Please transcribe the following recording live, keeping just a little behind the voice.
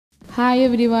Hi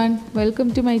everyone, welcome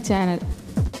to my channel.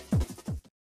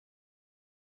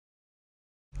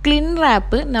 Kiln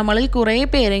rap നമ്മളിൽ കുറേ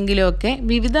പേരെങ്കിലുമൊക്കെ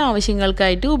വിവിധ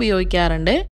ആവശ്യങ്ങൾക്കായിട്ട്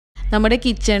ഉപയോഗിക്കാറുണ്ട്. നമ്മുടെ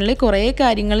കിച്ചണിൽ കുറേ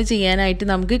കാര്യങ്ങൾ ചെയ്യാനായിട്ട്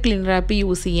നമുക്ക് ക്ലിൻ റാപ്പ്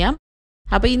യൂസ് ചെയ്യാം.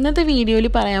 അപ്പോൾ ഇന്നത്തെ വീഡിയോയിൽ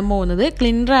പറയാൻ പോകുന്നത്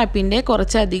ക്ലിൻ റാപ്പിൻ്റെ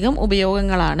കുറച്ചധികം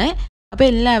ഉപയോഗങ്ങളാണ്. അപ്പോൾ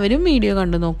എല്ലാവരും വീഡിയോ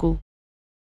കണ്ടു നോക്കൂ.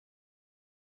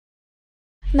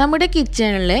 നമ്മുടെ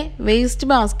കിച്ചണിലെ വേസ്റ്റ്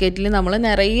ബാസ്ക്കറ്റിൽ നമ്മൾ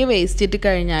നിറയെ വേസ്റ്റ് ഇട്ട്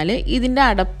കഴിഞ്ഞാൽ ഇതിൻ്റെ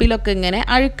അടപ്പിലൊക്കെ ഇങ്ങനെ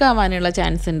അഴുക്കാവാനുള്ള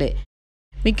ചാൻസ് ഉണ്ട്.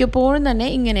 മിക്കപ്പോഴും തന്നെ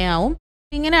ഇങ്ങനെയാവും.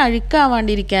 ഇങ്ങനെ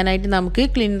അഴുക്കാവാണ്ടിരിക്കാനായിട്ട് നമുക്ക്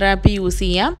ക്ലിൻ റാപ്പ് യൂസ്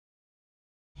ചെയ്യാം.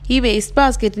 ഈ വേസ്റ്റ്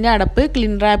ബാസ്ക്കറ്റിൻ്റെ അടപ്പ്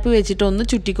ക്ലിൻ റാപ്പ് വെച്ചിട്ട് ഒന്ന്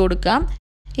ചുറ്റി കൊടുക്കാം.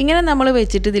 ഇങ്ങനെ നമ്മൾ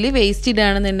വെച്ചിട്ട് ഇതിൽ വേസ്റ്റ്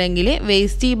ഇടുകയാണെന്നുണ്ടെങ്കിൽ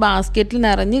വേസ്റ്റ് ഈ ബാസ്ക്കറ്റിൽ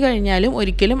നിറഞ്ഞു കഴിഞ്ഞാലും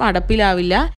ഒരിക്കലും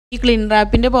അടപ്പിലാവില്ല. ഈ ക്ലിൻ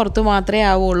റാപ്പിൻ്റെ പുറത്ത് മാത്രമേ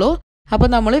ആവുള്ളൂ. അപ്പോൾ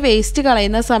നമ്മൾ വേസ്റ്റ്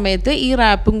കളയുന്ന സമയത്ത് ഈ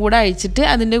റാപ്പും കൂടെ അഴിച്ചിട്ട്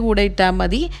അതിൻ്റെ കൂടെ ഇട്ടാൽ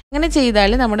മതി. അങ്ങനെ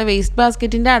ചെയ്താൽ നമ്മുടെ വേസ്റ്റ്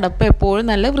ബാസ്ക്കറ്റിൻ്റെ അടപ്പ് എപ്പോഴും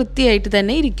നല്ല വൃത്തിയായിട്ട്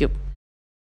തന്നെ ഇരിക്കും.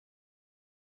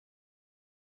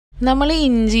 നമ്മൾ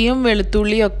ഇഞ്ചിയും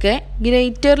വെളുത്തുള്ളിയും ഒക്കെ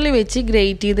ഗ്രേറ്ററിൽ വെച്ച്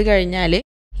ഗ്രേറ്റ് ചെയ്ത് കഴിഞ്ഞാൽ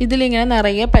ഇതിലിങ്ങനെ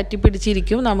നിറയെ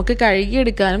പറ്റിപ്പിടിച്ചിരിക്കും. നമുക്ക്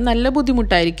കഴുകിയെടുക്കാനും നല്ല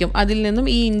ബുദ്ധിമുട്ടായിരിക്കും. അതിൽ നിന്നും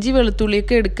ഈ ഇഞ്ചി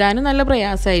വെളുത്തുള്ളിയൊക്കെ എടുക്കാനും നല്ല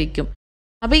പ്രയാസമായിരിക്കും.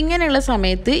 അപ്പോൾ ഇങ്ങനെയുള്ള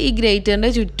സമയത്ത് ഈ ഗ്രേറ്ററിൻ്റെ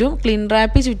ചുറ്റും ക്ലിൻ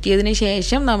റാപ്പ് ചുറ്റിയതിന്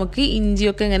ശേഷം നമുക്ക്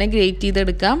ഇഞ്ചിയൊക്കെ ഇങ്ങനെ ഗ്രേറ്റ്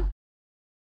ചെയ്തെടുക്കാം.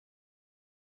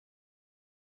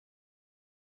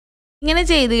 ഇങ്ങനെ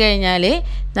ചെയ്ത് കഴിഞ്ഞാൽ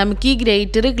നമുക്ക് ഈ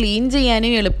ഗ്രേറ്റർ ക്ലീൻ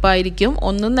ചെയ്യാനും എളുപ്പമായിരിക്കും.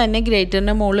 ഒന്നും തന്നെ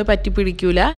ഗ്രേറ്ററിൻ്റെ മുകളിൽ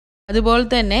പറ്റിപ്പിടിക്കില്ല. അതുപോലെ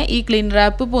തന്നെ ഈ ക്ലിൻ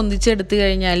റാപ്പ് പൊന്തിച്ചെടുത്ത്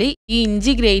കഴിഞ്ഞാൽ ഈ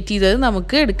ഇഞ്ചി ഗ്രേറ്റ് ചെയ്തത്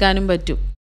നമുക്ക് എടുക്കാനും പറ്റും.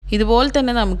 ഇതുപോലെ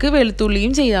തന്നെ നമുക്ക്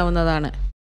വെളുത്തുള്ളിയും ചെയ്യാവുന്നതാണ്.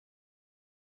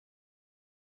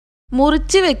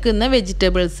 മുറിച്ച് വെക്കുന്ന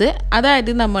വെജിറ്റബിൾസ്, അതായത്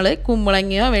നമ്മൾ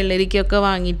കുമ്പളങ്ങയോ വെള്ളരിക്കയോ ഒക്കെ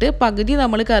വാങ്ങിയിട്ട് പകുതി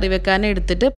നമ്മൾ കറി വെക്കാൻ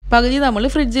എടുത്തിട്ട് പകുതി നമ്മൾ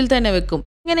ഫ്രിഡ്ജിൽ തന്നെ വെക്കും.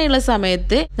 ഇങ്ങനെയുള്ള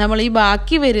സമയത്ത് നമ്മൾ ഈ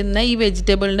ബാക്കി വരുന്ന ഈ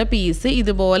വെജിറ്റബിളിൻ്റെ പീസ്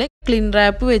ഇതുപോലെ ക്ലിൻ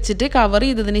റാപ്പ് വെച്ചിട്ട് കവർ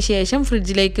ചെയ്തതിന് ശേഷം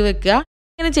ഫ്രിഡ്ജിലേക്ക് വെക്കുക.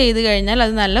 ഇങ്ങനെ ചെയ്ത് കഴിഞ്ഞാൽ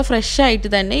അത് നല്ല ഫ്രഷ് ആയിട്ട്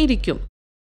തന്നെ ഇരിക്കും.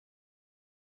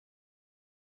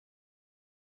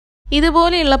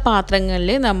 ഇതുപോലെയുള്ള പാത്രങ്ങളിൽ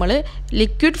നമ്മൾ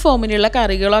ലിക്വിഡ് ഫോമിലുള്ള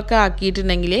കറികളൊക്കെ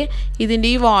ആക്കിയിട്ടുണ്ടെങ്കിൽ ഇതിൻ്റെ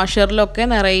ഈ വാഷറിലൊക്കെ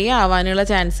നിറയെ ആവാനുള്ള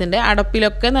ചാൻസ് ഉണ്ട്.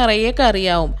 അടപ്പിലൊക്കെ നിറയെ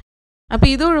കറിയാവും. അപ്പോൾ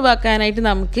ഇത് ഒഴിവാക്കാനായിട്ട്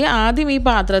നമുക്ക് ആദ്യം ഈ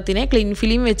പാത്രത്തിനെ ക്ലിൻ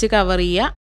ഫിലിം വെച്ച് കവർ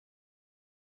ചെയ്യുക.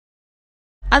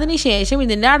 അതിനുശേഷം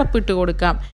ഇതിൻ്റെ അടപ്പിട്ട്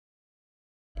കൊടുക്കാം.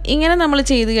 ഇങ്ങനെ നമ്മൾ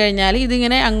ചെയ്ത് കഴിഞ്ഞാൽ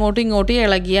ഇതിങ്ങനെ അങ്ങോട്ടും ഇങ്ങോട്ടും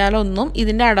ഇളകിയാലൊന്നും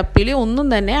ഇതിൻ്റെ അടപ്പിൽ ഒന്നും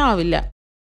തന്നെ ആവില്ല.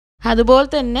 അതുപോലെ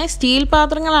തന്നെ സ്റ്റീൽ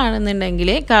പാത്രങ്ങളാണെന്നുണ്ടെങ്കിൽ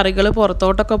കറികൾ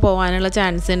പുറത്തോട്ടൊക്കെ പോകാനുള്ള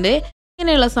ചാൻസ് ഉണ്ട്.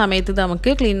 ഇങ്ങനെയുള്ള സമയത്ത്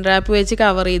നമുക്ക് ക്ലിൻ റാപ്പ് വെച്ച്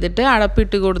കവർ ചെയ്തിട്ട്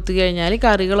അടപ്പിട്ട് കൊടുത്തു കഴിഞ്ഞാൽ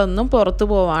കറികളൊന്നും പുറത്ത്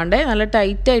പോവാണ്ട് നല്ല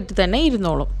ടൈറ്റായിട്ട് തന്നെ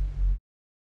ഇരുന്നോളും.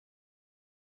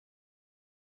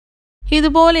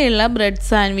 ഇതുപോലെയുള്ള ബ്രെഡ്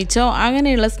സാൻഡ്വിച്ചോ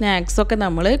അങ്ങനെയുള്ള സ്നാക്സൊക്കെ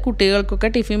നമ്മൾ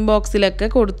കുട്ടികൾക്കൊക്കെ ടിഫിൻ ബോക്സിലൊക്കെ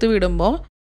കൊടുത്തു വിടുമ്പോൾ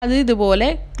അത്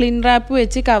ഇതുപോലെ ക്ലിൻ റാപ്പ്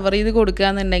വെച്ച് കവർ ചെയ്ത് കൊടുക്കുക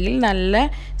എന്നുണ്ടെങ്കിൽ നല്ല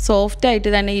സോഫ്റ്റ് ആയിട്ട്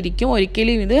തന്നെ ഇരിക്കും.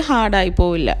 ഒരിക്കലും ഇത് ഹാർഡായി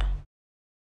പോവില്ല.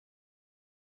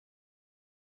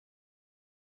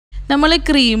 നമ്മൾ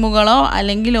ക്രീമുകളോ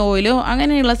അല്ലെങ്കിൽ ഓയിലോ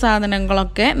അങ്ങനെയുള്ള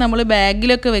സാധനങ്ങളൊക്കെ നമ്മൾ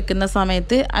ബാഗിലൊക്കെ വെക്കുന്ന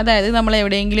സമയത്ത്, അതായത് നമ്മൾ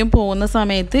എവിടെയെങ്കിലും പോകുന്ന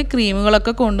സമയത്ത്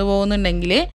ക്രീമുകളൊക്കെ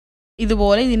കൊണ്ടുപോകുന്നുണ്ടെങ്കിൽ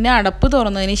ഇതുപോലെ ഇതിൻ്റെ അടപ്പ്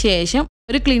തുറന്നതിന് ശേഷം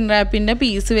ഒരു ക്ലിൻ റാപ്പിൻ്റെ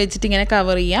പീസ് വെച്ചിട്ട് ഇങ്ങനെ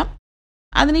കവർ ചെയ്യാം.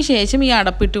 അതിനുശേഷം ഈ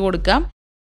അടപ്പിട്ട് കൊടുക്കാം.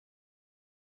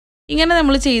 ഇങ്ങനെ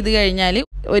നമ്മൾ ചെയ്ത് കഴിഞ്ഞാൽ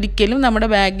ഒരിക്കലും നമ്മുടെ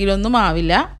ബാഗിലൊന്നും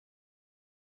ആവില്ല.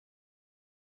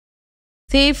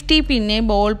 സേഫ്റ്റി പിന്ന്,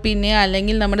 ബോൾ പിന്ന്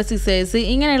അല്ലെങ്കിൽ നമ്മുടെ സിസേഴ്സ്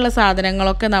ഇങ്ങനെയുള്ള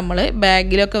സാധനങ്ങളൊക്കെ നമ്മൾ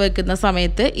ബാഗിലൊക്കെ വെക്കുന്ന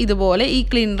സമയത്ത് ഇതുപോലെ ഈ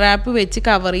ക്ലിൻ റാപ്പ് വെച്ച്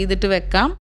കവർ ചെയ്തിട്ട് വെക്കാം.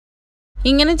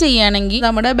 ഇങ്ങനെ ചെയ്യുകയാണെങ്കിൽ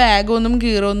നമ്മുടെ ബാഗൊന്നും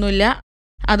കീറൊന്നുമില്ല.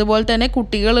 അതുപോലെ തന്നെ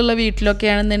കുട്ടികളുള്ള വീട്ടിലൊക്കെ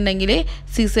ആണെന്നുണ്ടെങ്കിൽ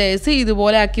സിസേഴ്സ്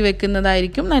ഇതുപോലെ ആക്കി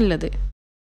വെക്കുന്നതായിരിക്കും നല്ലത്.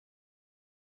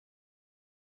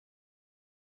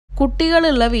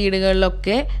 കുട്ടികളുള്ള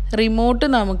വീടുകളിലൊക്കെ റിമോട്ട്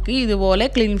നമുക്ക് ഇതുപോലെ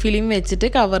ക്ലിൻ ഫിലിം വെച്ചിട്ട്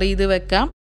കവർ ചെയ്ത് വെക്കാം.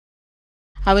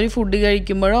 അവർ ഫുഡ്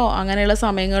കഴിക്കുമ്പോഴോ അങ്ങനെയുള്ള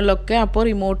സമയങ്ങളിലൊക്കെ അപ്പോൾ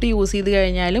റിമോട്ട് യൂസ് ചെയ്ത്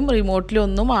കഴിഞ്ഞാലും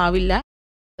റിമോട്ടിലൊന്നും ആവില്ല.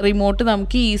 റിമോട്ട്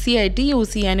നമുക്ക് ഈസി ആയിട്ട്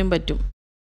യൂസ് ചെയ്യാനും പറ്റും.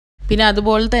 പിന്നെ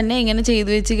അതുപോലെ തന്നെ ഇങ്ങനെ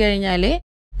ചെയ്ത് വെച്ച് കഴിഞ്ഞാൽ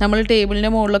നമ്മൾ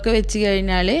ടേബിളിൻ്റെ മുകളിലൊക്കെ വെച്ച്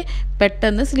കഴിഞ്ഞാൽ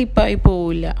പെട്ടെന്ന് സ്ലിപ്പായി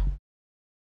പോവില്ല.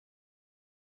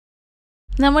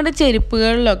 നമ്മുടെ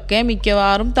ചെരുപ്പുകളിലൊക്കെ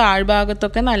മിക്കവാറും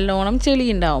താഴ്ഭാഗത്തൊക്കെ നല്ലോണം ചെളി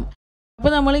ഉണ്ടാവും.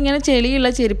 അപ്പോൾ നമ്മളിങ്ങനെ ചെളിയുള്ള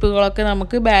ചെരുപ്പുകളൊക്കെ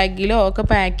നമുക്ക് ബാഗിലോ ഒക്കെ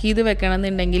പാക്ക് ചെയ്ത്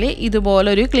വെക്കണമെന്നുണ്ടെങ്കിൽ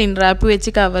ഇതുപോലൊരു ക്ലിൻ റാപ്പ്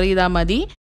വെച്ച് കവർ ചെയ്താൽ മതി.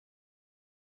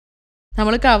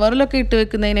 നമ്മൾ കവറിലൊക്കെ ഇട്ട്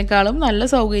വെക്കുന്നതിനേക്കാളും നല്ല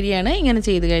സൗകര്യമാണ് ഇങ്ങനെ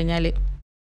ചെയ്ത് കഴിഞ്ഞാൽ.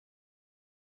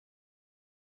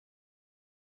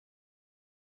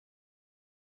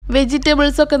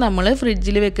 വെജിറ്റബിൾസൊക്കെ നമ്മൾ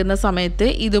ഫ്രിഡ്ജിൽ വെക്കുന്ന സമയത്ത്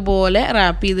ഇതുപോലെ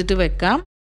റാപ്പ് ചെയ്തിട്ട് വെക്കാം.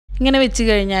 ഇങ്ങനെ വെച്ച്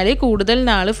കഴിഞ്ഞാൽ കൂടുതൽ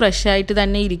നാൾ ഫ്രഷ് ആയിട്ട്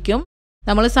തന്നെ ഇരിക്കും.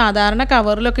 നമ്മൾ സാധാരണ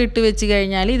കവറിലൊക്കെ ഇട്ട് വെച്ച്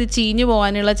കഴിഞ്ഞാൽ ഇത് ചീഞ്ഞു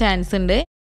പോകാനുള്ള ചാൻസ് ഉണ്ട്.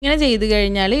 ഇങ്ങനെ ചെയ്ത്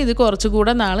കഴിഞ്ഞാൽ ഇത്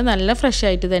കുറച്ചുകൂടെ നാൾ നല്ല ഫ്രഷ്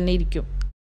ആയിട്ട് തന്നെ ഇരിക്കും.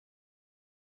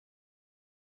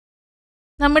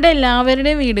 നമ്മുടെ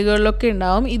എല്ലാവരുടെയും വീടുകളിലൊക്കെ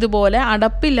ഉണ്ടാവും ഇതുപോലെ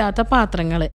അടപ്പില്ലാത്ത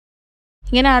പാത്രങ്ങൾ.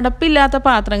 ഇങ്ങനെ അടപ്പില്ലാത്ത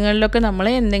പാത്രങ്ങളിലൊക്കെ നമ്മൾ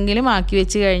എന്തെങ്കിലും ആക്കി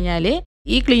വെച്ച് കഴിഞ്ഞാൽ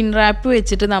ഈ ക്ലീൻ റാപ്പ്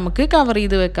വെച്ചിട്ട് നമുക്ക് കവർ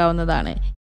ചെയ്ത് വെക്കാവുന്നതാണ്.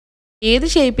 ഏത്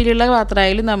ഷേപ്പിലുള്ള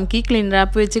പാത്രമായാലും നമുക്ക് ഈ ക്ലീൻ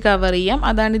റാപ്പ് വെച്ച് കവർ ചെയ്യാം.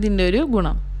 അതാണ് ഇതിൻ്റെ ഒരു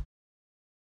ഗുണം.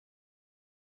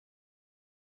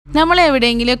 നമ്മൾ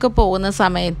എവിടെയെങ്കിലുമൊക്കെ പോകുന്ന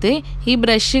സമയത്ത് ഈ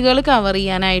ബ്രഷുകൾ കവർ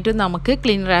ചെയ്യാനായിട്ട് നമുക്ക്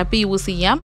ക്ലീൻ റാപ്പ് യൂസ്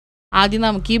ചെയ്യാം. ആദ്യം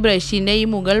നമുക്ക് ഈ ബ്രഷിൻ്റെ ഈ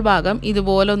മുകൾ ഭാഗം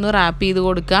ഇതുപോലെ ഒന്ന് റാപ്പ് ചെയ്ത്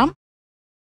കൊടുക്കാം.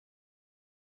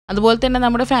 അതുപോലെ തന്നെ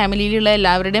നമ്മുടെ ഫാമിലിയിലുള്ള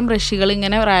എല്ലാവരുടെയും ബ്രഷുകൾ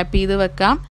ഇങ്ങനെ റാപ്പ് ചെയ്ത്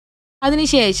വെക്കാം.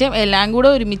 അതിനുശേഷം എല്ലാം കൂടെ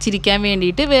ഒരുമിച്ചിരിക്കാൻ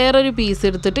വേണ്ടിയിട്ട് വേറൊരു പീസ്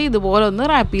എടുത്തിട്ട് ഇതുപോലെ ഒന്ന്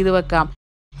റാപ്പ് ചെയ്ത് വെക്കാം.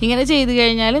 ഇങ്ങനെ ചെയ്ത്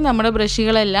കഴിഞ്ഞാൽ നമ്മുടെ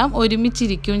ബ്രഷുകളെല്ലാം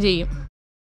ഒരുമിച്ചിരിക്കുകയും ചെയ്യും.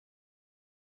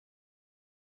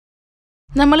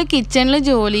 നമ്മൾ കിച്ചണിൽ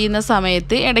ജോലി ചെയ്യുന്ന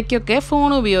സമയത്ത് ഇടയ്ക്കൊക്കെ ഫോൺ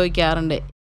ഉപയോഗിക്കാറുണ്ട്.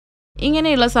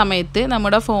 ഇങ്ങനെയുള്ള സമയത്ത്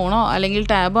നമ്മുടെ ഫോണോ അല്ലെങ്കിൽ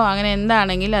ടാബോ അങ്ങനെ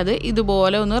എന്താണെങ്കിൽ അത്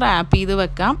ഇതുപോലെ ഒന്ന് റാപ്പ് ചെയ്ത്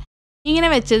വെക്കാം. ഇങ്ങനെ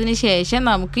വെച്ചതിന് ശേഷം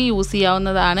നമുക്ക് യൂസ്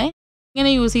ചെയ്യാവുന്നതാണ്.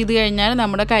 ഇങ്ങനെ യൂസ് ചെയ്ത് കഴിഞ്ഞാൽ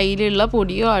നമ്മുടെ കയ്യിലുള്ള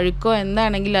പൊടിയോ അഴുക്കോ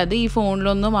എന്താണെങ്കിലും അത് ഈ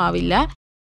ഫോണിലൊന്നും ആവില്ല.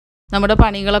 നമ്മുടെ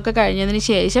പണികളൊക്കെ കഴിഞ്ഞതിന്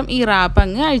ശേഷം ഈ റാപ്പ്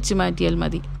അങ്ങ് അഴിച്ചു മാറ്റിയാൽ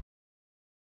മതി.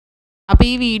 അപ്പോൾ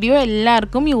ഈ വീഡിയോ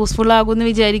എല്ലാവർക്കും യൂസ്ഫുൾ ആകുമെന്ന്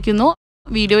വിചാരിക്കുന്നു.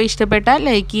 വീഡിയോ ഇഷ്ടപ്പെട്ടാൽ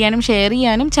ലൈക്ക് ചെയ്യാനും ഷെയർ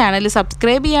ചെയ്യാനും ചാനൽ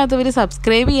സബ്സ്ക്രൈബ് ചെയ്യാത്തവർ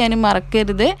സബ്സ്ക്രൈബ് ചെയ്യാനും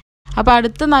മറക്കരുത്. അപ്പോൾ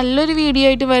അടുത്ത നല്ലൊരു വീഡിയോ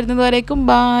ആയിട്ട് വരുന്നത് വരേക്കും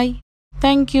ബായ്.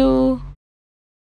 Thank you.